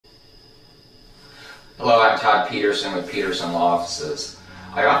Hello, I'm Todd Peterson with Peterson Law Offices.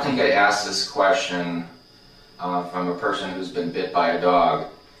 I often get asked this question from a person who's been bit by a dog.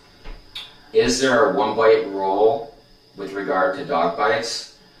 Is there a one-bite rule with regard to dog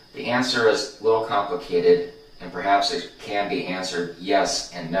bites? The answer is a little complicated, and perhaps it can be answered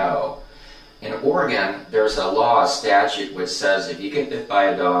yes and no. In Oregon, there's a law, a statute, which says if you get bit by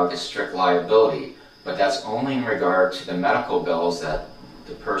a dog, it's strict liability, but that's only in regard to the medical bills that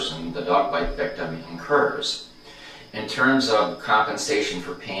the person, the dog bite victim, incurs. In terms of compensation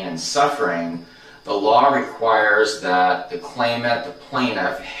for pain and suffering, the law requires that the claimant, the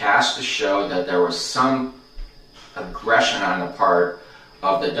plaintiff, has to show that there was some aggression on the part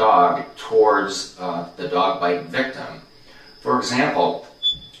of the dog towards the dog bite victim. For example,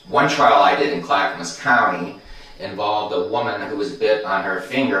 one trial I did in Clackamas County involved a woman who was bit on her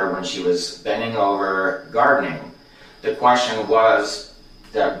finger when she was bending over gardening. The question was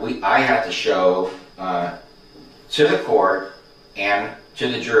that I had to show to the court and to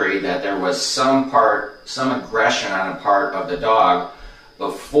the jury that there was some aggression on the part of the dog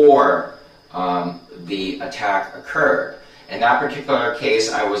before the attack occurred. In that particular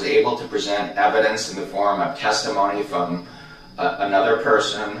case, I was able to present evidence in the form of testimony from another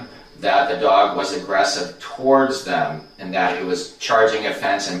person that the dog was aggressive towards them and that it was charging a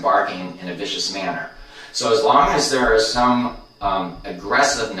fence and barking in a vicious manner. So as long as there is some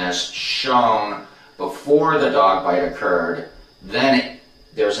aggressiveness shown before the dog bite occurred, then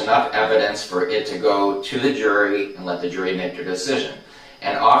there's enough evidence for it to go to the jury and let the jury make their decision.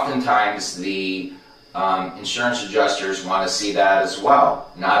 And oftentimes the insurance adjusters want to see that as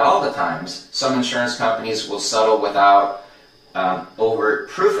well. Not all the times. Some insurance companies will settle without overt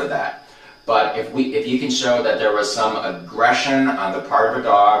proof of that. But if you can show that there was some aggression on the part of a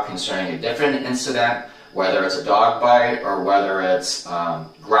dog concerning a different incident, whether it's a dog bite or whether it's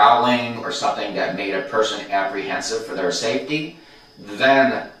growling or something that made a person apprehensive for their safety,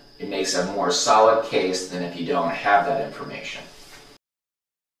 then it makes a more solid case than if you don't have that information.